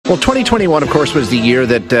Well, 2021, of course, was the year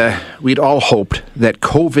that we'd all hoped that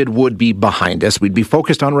COVID would be behind us. We'd be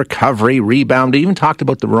focused on recovery, rebound, even talked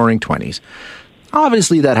about the roaring 20s.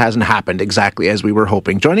 Obviously, that hasn't happened exactly as we were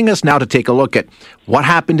hoping. Joining us now to take a look at what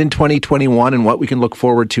happened in 2021 and what we can look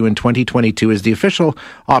forward to in 2022 is the official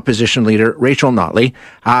opposition leader, Rachel Notley.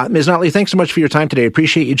 Ms. Notley, thanks so much for your time today. I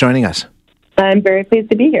appreciate you joining us. I'm very pleased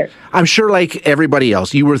to be here. I'm sure, like everybody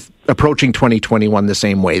else, you were approaching 2021 the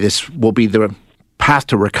same way. This will be the path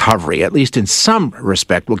to recovery, at least in some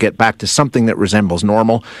respect. We'll get back to something that resembles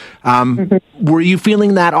normal. Were you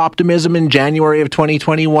feeling that optimism in January of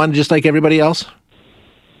 2021, just like everybody else?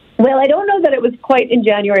 Well, I don't know that it was quite in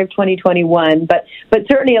January of 2021, but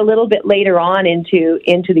certainly a little bit later on into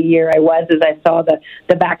the year I was, as I saw the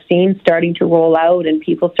vaccines starting to roll out and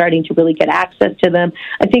people starting to really get access to them.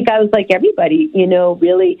 I think I was like everybody,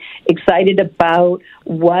 really excited about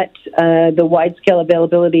what the wide-scale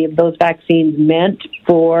availability of those vaccines meant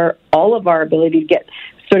for all of our ability to get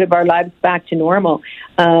sort of our lives back to normal.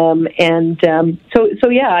 So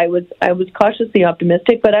yeah, I was cautiously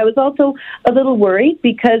optimistic, but I was also a little worried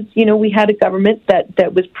because, we had a government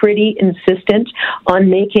that was pretty insistent on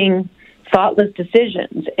making thoughtless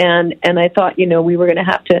decisions. And I thought, we were going to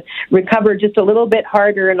have to recover just a little bit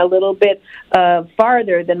harder and a little bit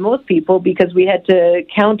farther than most people because we had to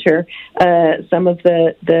counter some of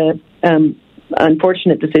the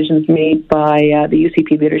unfortunate decisions made by the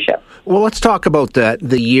UCP leadership. Well, let's talk about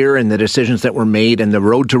the year and the decisions that were made and the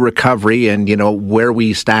road to recovery and, where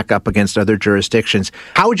we stack up against other jurisdictions.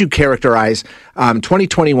 How would you characterize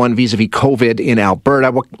 2021 vis-a-vis COVID in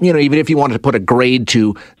Alberta, even if you wanted to put a grade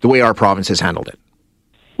to the way our province has handled it?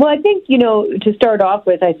 Well, I think, to start off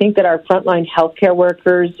with, I think that our frontline healthcare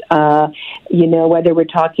workers, whether we're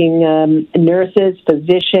talking nurses,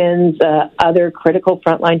 physicians, other critical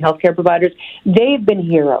frontline healthcare providers, they've been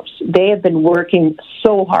heroes. They have been working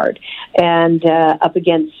so hard and up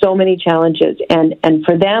against so many challenges. And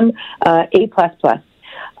for them, A++.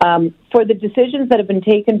 For the decisions that have been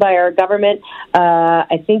taken by our government,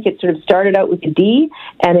 I think it sort of started out with a D,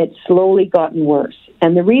 and it's slowly gotten worse.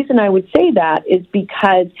 And the reason I would say that is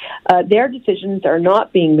because their decisions are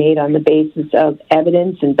not being made on the basis of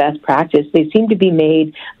evidence and best practice. They seem to be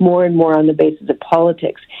made more and more on the basis of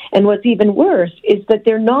politics. And what's even worse is that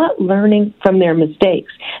they're not learning from their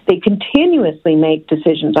mistakes. They continuously make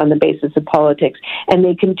decisions on the basis of politics, and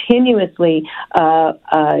they continuously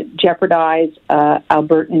jeopardize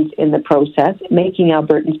Albertans in the process, making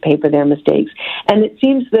Albertans pay for their mistakes. And it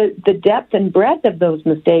seems that the depth and breadth of those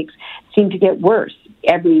mistakes seem to get worse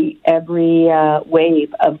every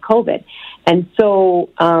wave of COVID. And so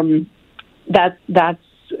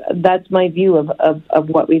that's my view of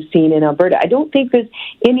what we've seen in Alberta. I don't think there's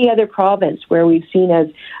any other province where we've seen as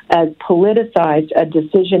politicized a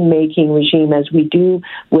decision-making regime as we do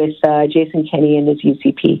with Jason Kenney and his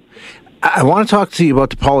UCP. I want to talk to you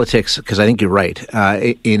about the politics, because I think you're right,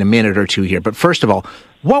 in a minute or two here. But first of all,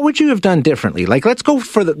 what would you have done differently? Like, let's go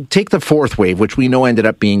take the fourth wave, which we know ended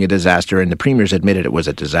up being a disaster, and the premiers admitted it was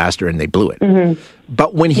a disaster, and they blew it. Mm-hmm.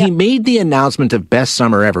 But when he made the announcement of best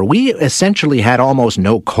summer ever, we essentially had almost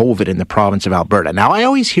no COVID in the province of Alberta. Now, I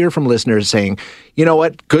always hear from listeners saying, you know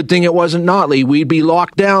what, good thing it wasn't Notley. We'd be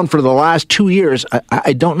locked down for the last 2 years.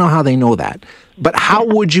 I don't know how they know that. But how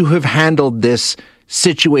would you have handled this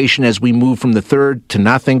situation as we move from the third to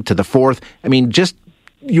nothing to the fourth? I mean, just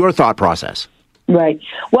your thought process. Right.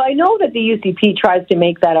 Well, I know that the UCP tries to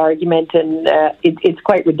make that argument, and it's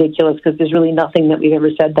quite ridiculous because there's really nothing that we've ever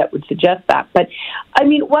said that would suggest that. But, I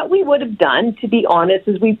mean, what we would have done, to be honest,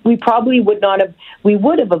 is we probably would not have, we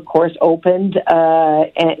would have, of course, opened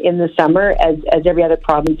in the summer as every other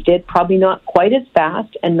province did, probably not quite as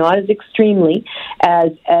fast and not as extremely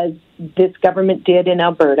as this government did in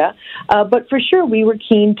Alberta. But for sure, we were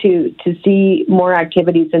keen to see more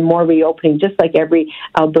activities and more reopening, just like every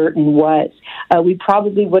Albertan was. We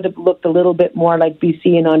probably would have looked a little bit more like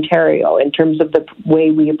BC and Ontario in terms of the way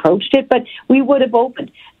we approached it, but we would have opened.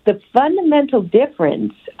 The fundamental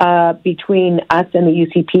difference between us and the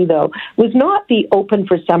UCP, though, was not the open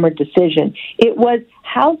for summer decision. It was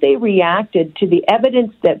how they reacted to the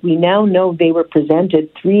evidence that we now know they were presented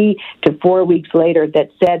 3 to 4 weeks later that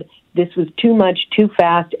said this was too much, too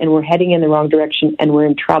fast, and we're heading in the wrong direction, and we're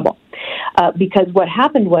in trouble. Because what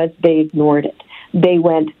happened was they ignored it. They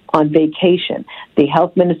went on vacation. The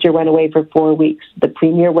health minister went away for 4 weeks. The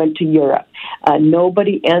premier went to Europe.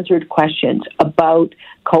 Nobody answered questions about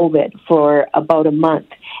COVID for about a month.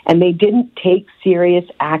 And they didn't take serious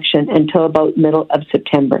action until about middle of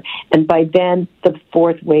September. And by then, the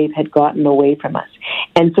fourth wave had gotten away from us.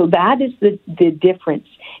 And so that is the difference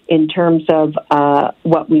in terms of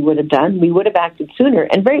what we would have done. We would have acted sooner,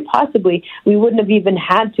 and very possibly we wouldn't have even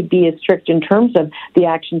had to be as strict in terms of the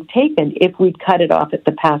actions taken if we'd cut it off at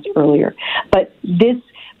the pass earlier. But this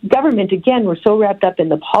government, again, were so wrapped up in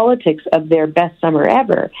the politics of their best summer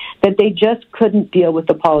ever that they just couldn't deal with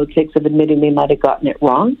the politics of admitting they might have gotten it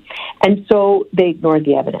wrong, and so they ignored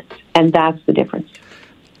the evidence, and that's the difference.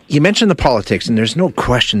 You mentioned the politics, and there's no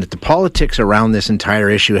question that the politics around this entire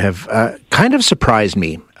issue have kind of surprised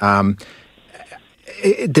me.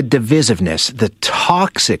 The divisiveness, the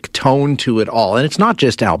toxic tone to it all. And it's not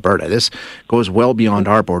just Alberta. This goes well beyond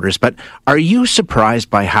our borders. But are you surprised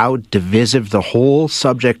by how divisive the whole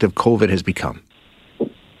subject of COVID has become?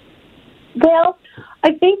 Well,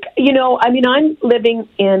 I think, I'm living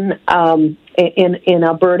in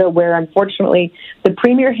Alberta, where unfortunately the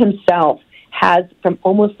Premier himself has, from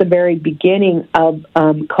almost the very beginning of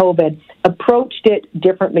COVID, approached it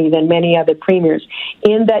differently than many other premiers,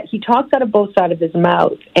 in that he talks out of both sides of his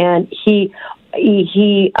mouth, and he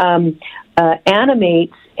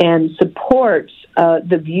animates and supports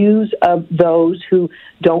the views of those who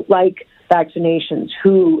don't like vaccinations,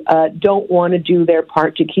 who don't want to do their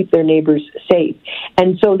part to keep their neighbors safe.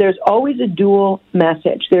 And so there's always a dual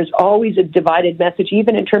message. There's always a divided message,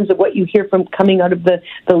 even in terms of what you hear from coming out of the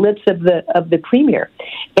lips of the Premier.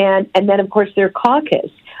 And then, of course, their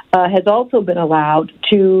caucus has also been allowed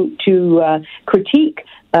to critique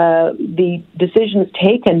the decisions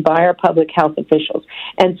taken by our public health officials.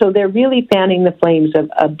 And so they're really fanning the flames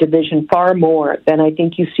of division far more than I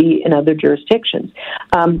think you see in other jurisdictions.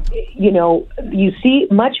 You see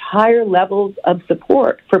much higher levels of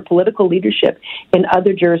support for political leadership in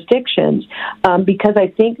other jurisdictions because I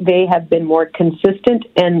think they have been more consistent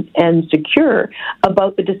and secure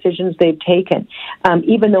about the decisions they've taken,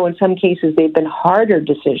 even though in some cases they've been harder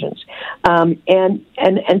decisions. And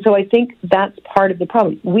so I think that's part of the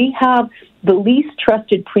problem. We have the least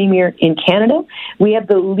trusted premier in Canada. We have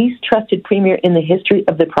the least trusted premier in the history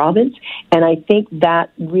of the province, and I think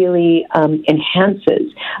that really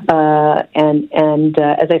enhances and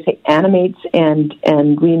as I say, animates and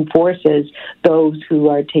reinforces those who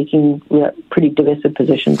are taking pretty divisive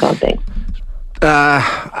positions on things.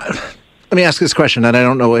 Let me ask this question, and I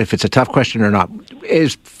don't know if it's a tough question or not.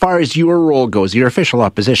 As far as your role goes, you're official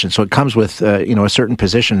opposition, so it comes with a certain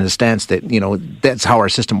position and a stance that that's how our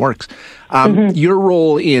system works. Your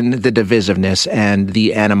role in the divisiveness and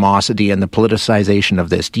the animosity and the politicization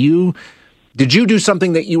of this, did you do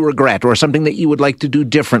something that you regret or something that you would like to do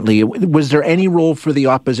differently? Was there any role for the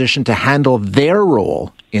opposition to handle their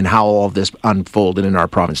role in how all of this unfolded in our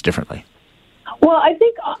province differently? Well, I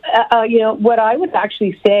think, what I would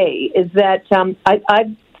actually say is that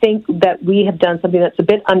I think that we have done something that's a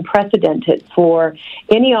bit unprecedented for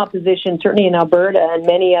any opposition, certainly in Alberta and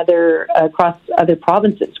many other across other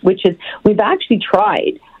provinces, which is we've actually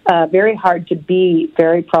tried very hard to be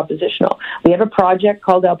very propositional. We have a project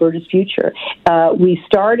called Alberta's Future. We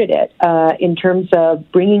started it in terms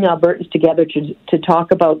of bringing Albertans together to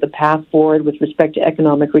talk about the path forward with respect to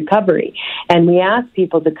economic recovery. And we asked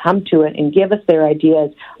people to come to it and give us their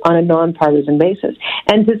ideas on a nonpartisan basis.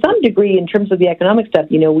 And to some degree, in terms of the economic stuff,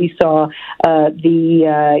 we saw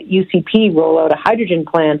the UCP roll out a hydrogen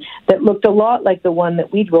plan that looked a lot like the one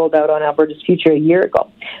that we'd rolled out on Alberta's Future a year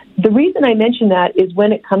ago. The reason I mention that is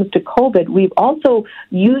when it comes to COVID, we've also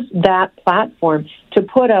used that platform to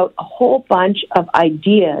put out a whole bunch of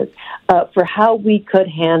ideas for how we could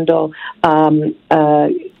handle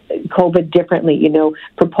COVID differently.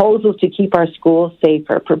 Proposals to keep our schools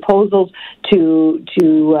safer, proposals to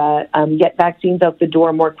get vaccines out the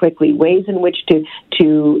door more quickly, ways in which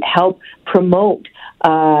to help promote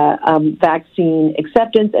vaccine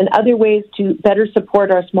acceptance, and other ways to better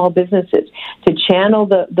support our small businesses, to channel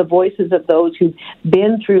the voices of those who've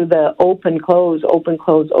been through the open, close,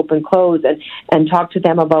 and talk to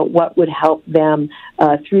them about what would help them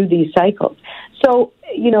through these cycles. So,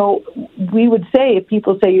 we would say, if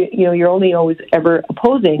people say, you're only always ever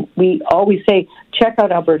opposing, we always say, check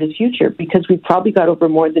out Alberta's Future, because we've probably got over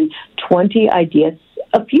more than 20 ideas,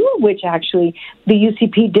 a few of which actually the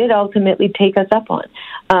UCP did ultimately take us up on.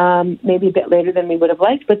 Maybe a bit later than we would have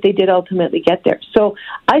liked, but they did ultimately get there. So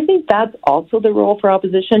I think that's also the role for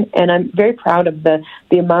opposition, and I'm very proud of the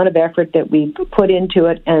amount of effort that we put into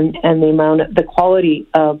it and the quality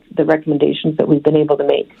of the recommendations that we've been able to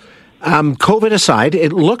make. COVID aside,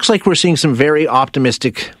 it looks like we're seeing some very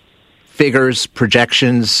optimistic figures,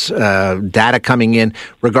 projections, data coming in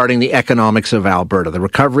regarding the economics of Alberta. The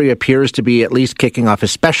recovery appears to be at least kicking off,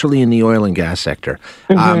 especially in the oil and gas sector.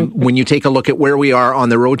 When you take a look at where we are on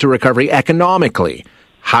the road to recovery economically,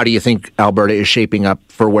 how do you think Alberta is shaping up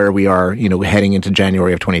for where we are, heading into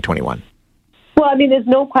January of 2021? Well, I mean, there's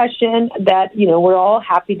no question that, we're all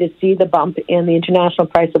happy to see the bump in the international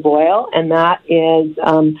price of oil, and that is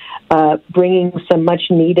bringing some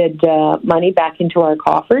much-needed money back into our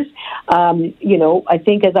coffers. I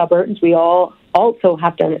think as Albertans, we all also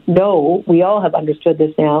have to know, we all have understood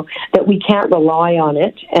this now, that we can't rely on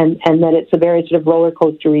it and that it's a very sort of roller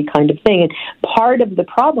coastery kind of thing. And part of the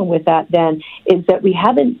problem with that then is that we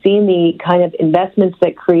haven't seen the kind of investments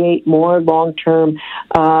that create more long-term,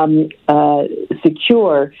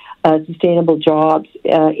 secure, sustainable jobs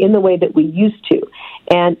in the way that we used to.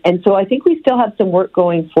 And so I think we still have some work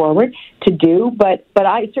going forward to do, but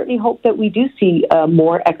I certainly hope that we do see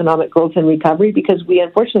more economic growth and recovery, because we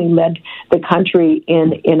unfortunately led the country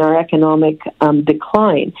in our economic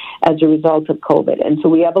decline as a result of COVID. And so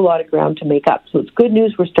we have a lot of ground to make up. So it's good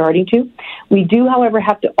news we're starting to. We do, however,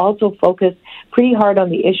 have to also focus pretty hard on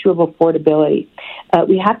the issue of affordability.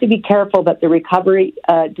 We have to be careful that the recovery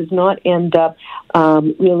does not end up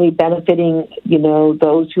really benefiting,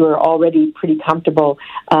 those who are already pretty comfortable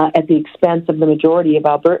at the expense of the majority of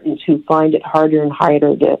Albertans who find it harder and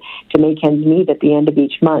harder to make ends meet at the end of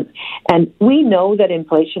each month. And we know that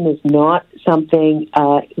inflation is not something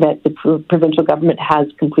that the provincial government has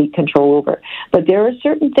complete control over. But there are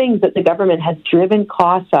certain things that the government has driven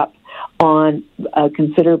costs up on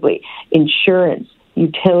considerably: insurance,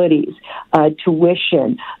 utilities,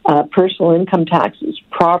 tuition, personal income taxes,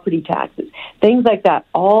 property taxes, things like that,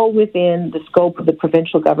 all within the scope of the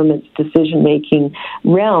provincial government's decision-making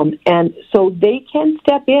realm. And so they can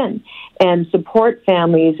step in and support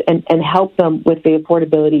families and help them with the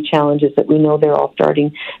affordability challenges that we know they're all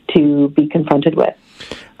starting to be confronted with.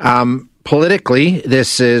 Politically,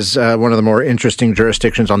 this is one of the more interesting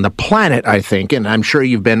jurisdictions on the planet, I think, and I'm sure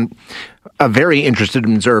you've been a very interested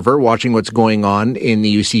observer watching what's going on in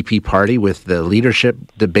the UCP party with the leadership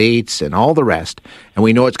debates and all the rest, and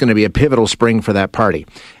we know it's going to be a pivotal spring for that party.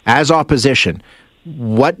 As opposition,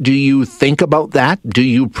 what do you think about that? Do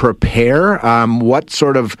you prepare? What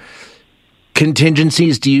sort of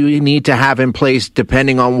contingencies do you need to have in place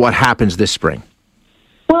depending on what happens this spring?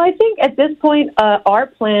 Well, I think at this point, our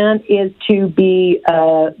plan is to be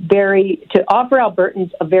to offer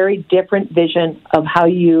Albertans a very different vision of how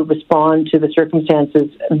you respond to the circumstances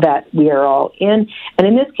that we are all in. And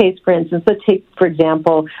in this case, for instance, let's take, for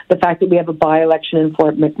example, the fact that we have a by-election in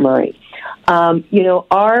Fort McMurray.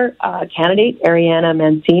 Our candidate, Ariana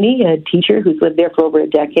Mancini, a teacher who's lived there for over a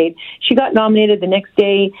decade, she got nominated the next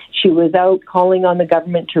day. She was out calling on the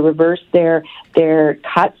government to reverse their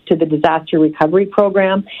cuts to the disaster recovery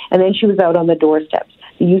program, and then she was out on the doorsteps.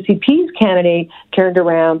 The UCP's candidate turned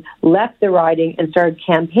around, left the riding, and started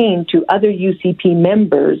campaigning to other UCP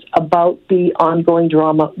members about the ongoing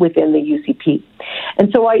drama within the UCP.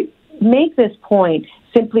 And so I make this point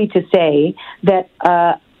simply to say that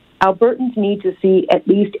Albertans need to see at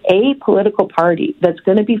least a political party that's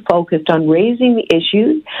going to be focused on raising the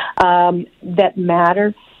issues that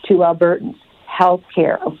matter to Albertans: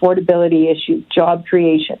 healthcare, affordability issues, job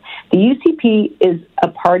creation. The UCP is a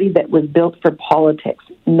party that was built for politics,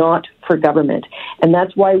 not for government. And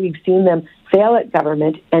that's why we've seen them fail at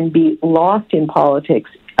government and be lost in politics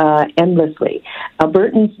endlessly.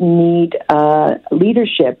 Albertans need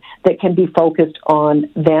leadership that can be focused on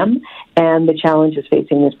them and the challenges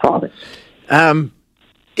facing this province.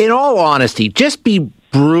 In all honesty, just be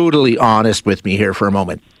brutally honest with me here for a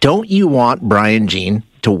moment. Don't you want Brian Jean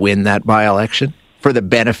to win that by-election for the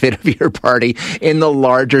benefit of your party in the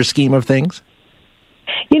larger scheme of things?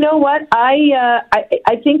 You know what? I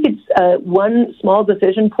think it's one small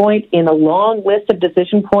decision point in a long list of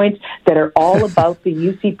decision points that are all about the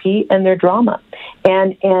UCP and their drama.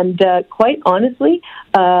 And quite honestly,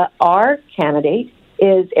 our candidate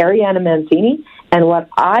is Ariana Mancini. And what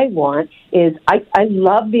I want is, I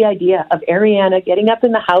love the idea of Ariana getting up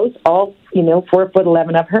in the House, all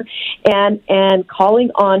 4'11" of her, and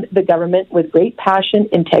calling on the government with great passion,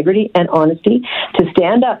 integrity, and honesty to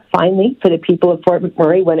stand up finally for the people of Fort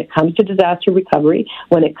McMurray when it comes to disaster recovery,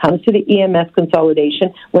 when it comes to the EMS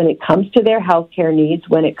consolidation, when it comes to their health care needs,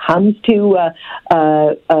 when it comes to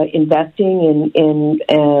investing in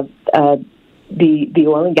the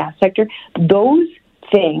oil and gas sector. Those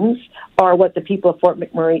things are what the people of Fort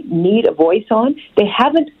McMurray need a voice on. They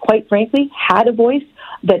haven't, quite frankly, had a voice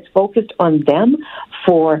that's focused on them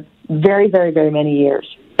for very, very, very many years.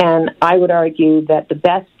 And I would argue that the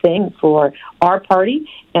best thing for our party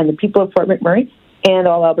and the people of Fort McMurray and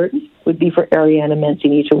all Albertans would be for Ariana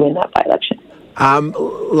Mancini to win that by-election.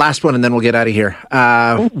 Last one, and then we'll get out of here.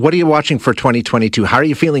 What are you watching for 2022? How are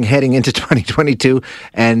you feeling heading into 2022?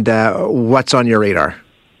 And what's on your radar?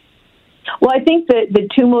 Well, I think that the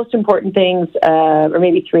two most important things, or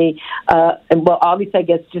maybe three, well, obviously, I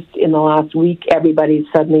guess just in the last week, everybody's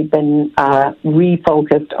suddenly been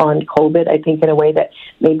refocused on COVID, I think, in a way that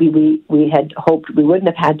maybe we had hoped we wouldn't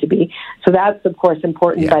have had to be. So that's, of course,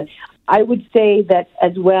 important. Yeah. But I would say that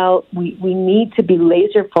as well, we need to be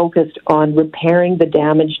laser focused on repairing the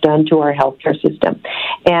damage done to our healthcare system.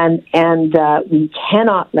 And we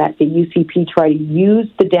cannot let the UCP try to use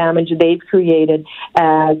the damage they've created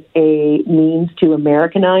as a means to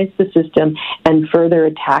Americanize the system and further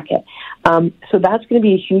attack it. So that's going to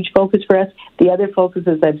be a huge focus for us. The other focus,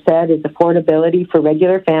 as I've said, is affordability for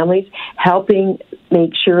regular families, helping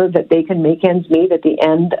make sure that they can make ends meet at the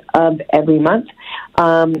end of every month,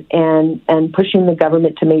 and pushing the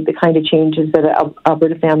government to make the kind of changes that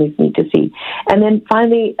Alberta families need to see. And then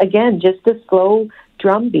finally, again, just the slow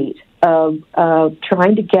drumbeat of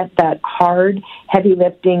trying to get that hard, heavy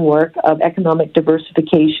lifting work of economic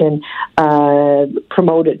diversification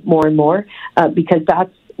promoted more and more, because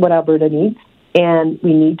that's what Alberta needs. And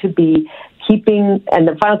we need to be keeping, and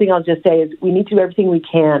the final thing I'll just say is we need to do everything we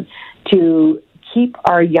can to keep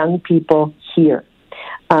our young people here.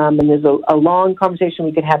 And there's a long conversation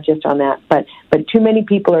we could have just on that. But too many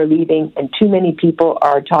people are leaving, and too many people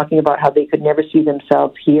are talking about how they could never see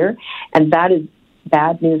themselves here. And that is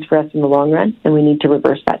bad news for us in the long run, and we need to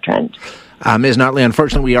reverse that trend. Ms. Notley,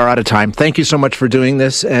 unfortunately, we are out of time. Thank you so much for doing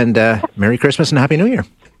this, and Merry Christmas and Happy New Year.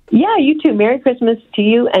 Yeah, you too. Merry Christmas to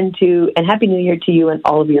you, and Happy New Year to you and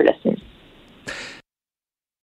all of your listeners.